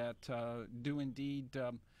missions that do indeed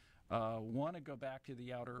want to go back to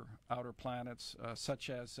the outer planets,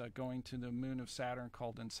 such as going to the moon of Saturn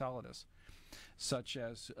called Enceladus, such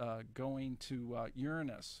as going to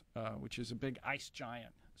Uranus, which is a big ice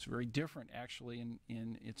giant. It's very different, actually,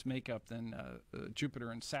 in its makeup than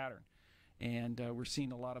Jupiter and Saturn. And we're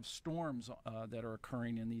seeing a lot of storms that are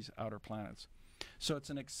occurring in these outer planets. So it's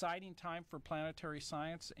an exciting time for planetary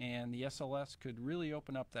science, and the SLS could really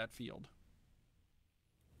open up that field.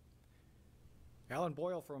 Alan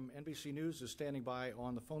Boyle from NBC News is standing by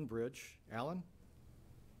on the phone bridge. Alan?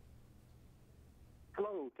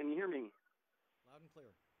 Hello, can you hear me? Loud and clear.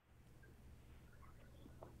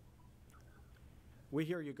 We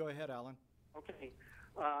hear you. Go ahead, Alan. Okay.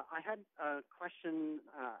 I had a question.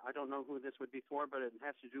 I don't know who this would be for, but it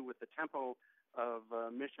has to do with the tempo of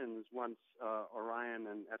missions once Orion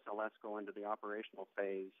and SLS go into the operational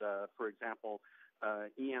phase. For example,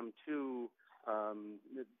 EM-2,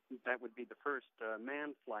 that would be the first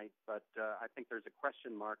manned flight, but I think there's a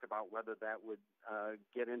question mark about whether that would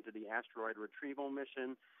get into the asteroid retrieval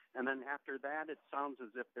mission. And then after that, it sounds as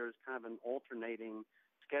if there's kind of an alternating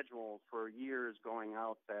schedule for years going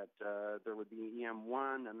out, that there would be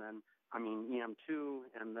EM-1 and then, EM-2,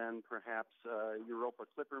 and then perhaps Europa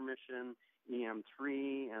Clipper mission,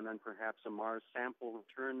 EM-3, and then perhaps a Mars sample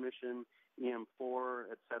return mission,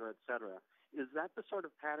 EM-4, et cetera, et cetera. Is that the sort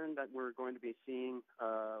of pattern that we're going to be seeing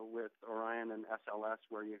with Orion and SLS,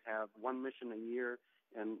 where you have one mission a year,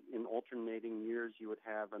 and in alternating years you would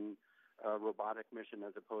have a robotic mission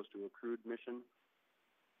as opposed to a crewed mission?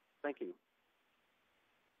 Thank you.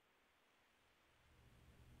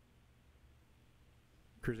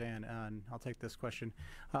 Cruzan, and I'll take this question.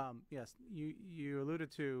 Yes, you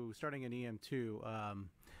alluded to starting in EM2.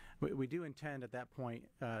 We do intend at that point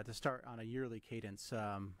to start on a yearly cadence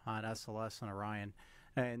on SLS and Orion.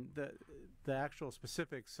 And the actual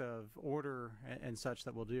specifics of order and such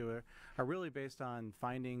that we'll do are really based on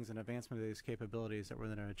findings and advancement of these capabilities that we're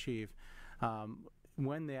going to achieve.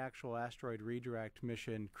 When the actual asteroid redirect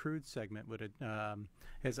mission crewed segment would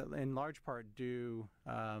is in large part due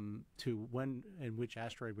to when and which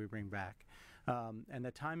asteroid we bring back, and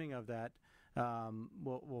the timing of that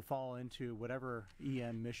will fall into whatever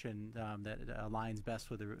EM mission that aligns best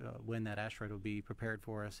with when that asteroid will be prepared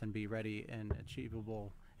for us and be ready and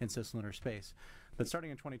achievable in cislunar space. But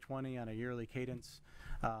starting in 2020 on a yearly cadence,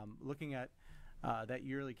 looking at that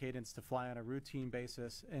yearly cadence to fly on a routine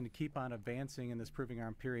basis and to keep on advancing in this proving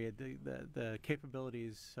arm period, the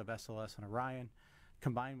capabilities of SLS and Orion,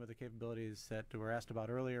 combined with the capabilities that were asked about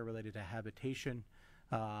earlier related to habitation,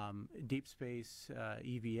 deep space,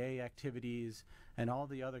 EVA activities, and all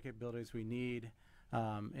the other capabilities we need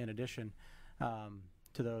in addition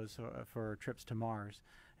to those for trips to Mars.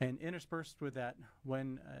 And interspersed with that,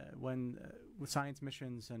 when science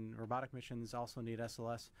missions and robotic missions also need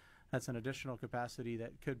SLS, that's an additional capacity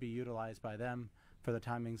that could be utilized by them for the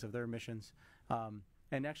timings of their missions.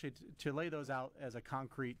 And actually, to lay those out as a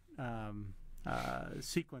concrete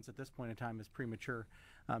sequence at this point in time is premature,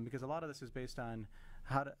 because a lot of this is based on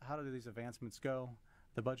how do these advancements go,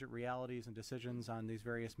 the budget realities and decisions on these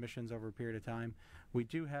various missions over a period of time. We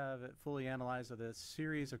do have it fully analyzed of the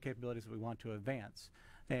series of capabilities that we want to advance.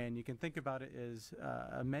 And you can think about it as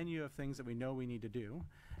a menu of things that we know we need to do,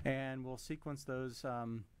 and we'll sequence those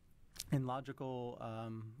in logical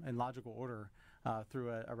order through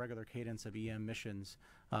a regular cadence of EM missions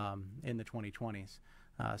in the 2020s,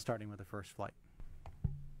 starting with the first flight.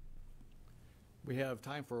 We have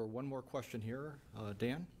time for one more question here.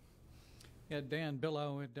 Dan? Yeah, Dan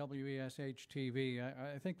Billow at WESH-TV.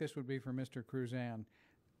 I think this would be for Mr. Cruzan.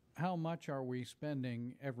 How much are we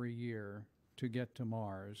spending every year to get to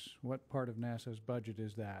Mars? What part of NASA's budget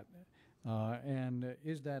is that? And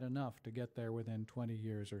is that enough to get there within 20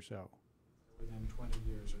 years or so?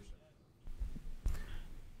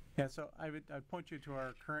 Yeah, so I'd point you to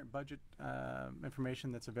our current budget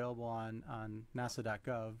information that's available on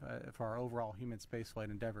nasa.gov for our overall human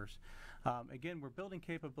spaceflight endeavors. Again, we're building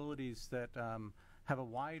capabilities that have a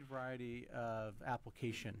wide variety of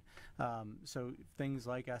application. So things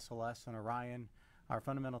like SLS and Orion are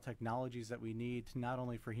fundamental technologies that we need not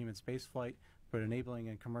only for human spaceflight, but enabling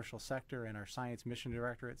in commercial sector and our science mission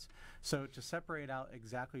directorates. So to separate out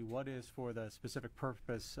exactly what is for the specific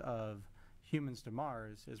purpose of humans to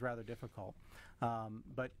Mars is rather difficult.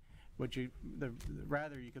 But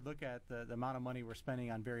rather you could look at the amount of money we're spending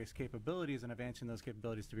on various capabilities and advancing those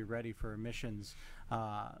capabilities to be ready for missions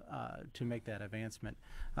to make that advancement.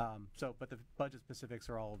 But the budget specifics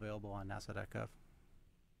are all available on nasa.gov.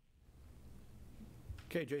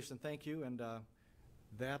 Okay, Jason, thank you. And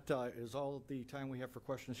that is all the time we have for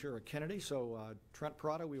questions here at Kennedy. So Trent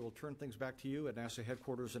Parada, we will turn things back to you at NASA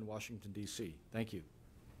headquarters in Washington, D.C. Thank you.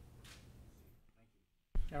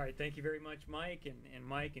 All right, thank you very much, Mike, and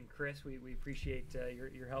Mike and Chris. We appreciate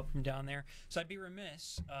your help from down there. So I'd be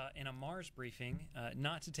remiss in a Mars briefing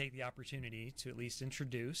not to take the opportunity to at least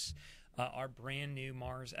introduce our brand new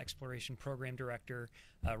Mars Exploration Program Director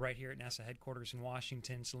right here at NASA headquarters in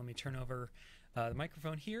Washington. So let me turn over the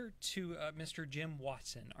microphone here to Mr. Jim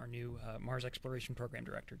Watson, our new Mars Exploration Program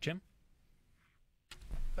Director. Jim?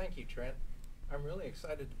 Thank you, Trent. I'm really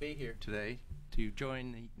excited to be here today to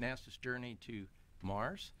join NASA's journey to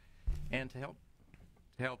Mars and to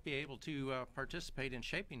help be able to participate in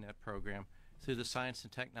shaping that program through the science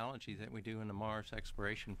and technology that we do in the Mars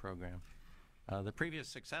Exploration Program. The previous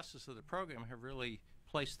successes of the program have really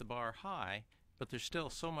placed the bar high, but there's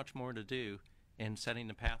still so much more to do in setting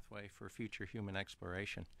the pathway for future human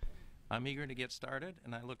exploration. I'm eager to get started,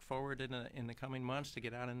 and I look forward in the coming months to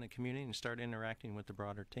get out in the community and start interacting with the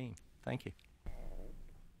broader team. Thank you.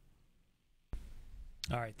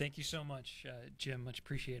 All right, thank you so much, Jim. Much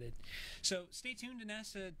appreciated. So stay tuned to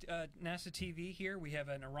NASA TV here. We have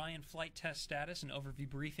an Orion flight test status and overview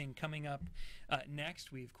briefing coming up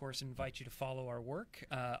next. We, of course, invite you to follow our work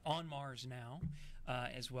on Mars now,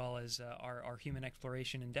 as well as our human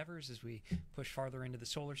exploration endeavors as we push farther into the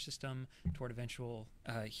solar system toward eventual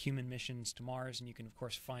human missions to Mars. And you can, of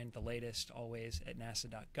course, find the latest always at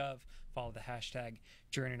nasa.gov. Follow the hashtag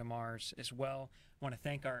Journey to Mars as well. I want to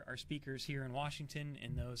thank our speakers here in Washington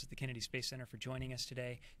and those at the Kennedy Space Center for joining us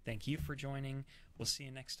today. Thank you for joining. We'll see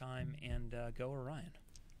you next time, and go Orion.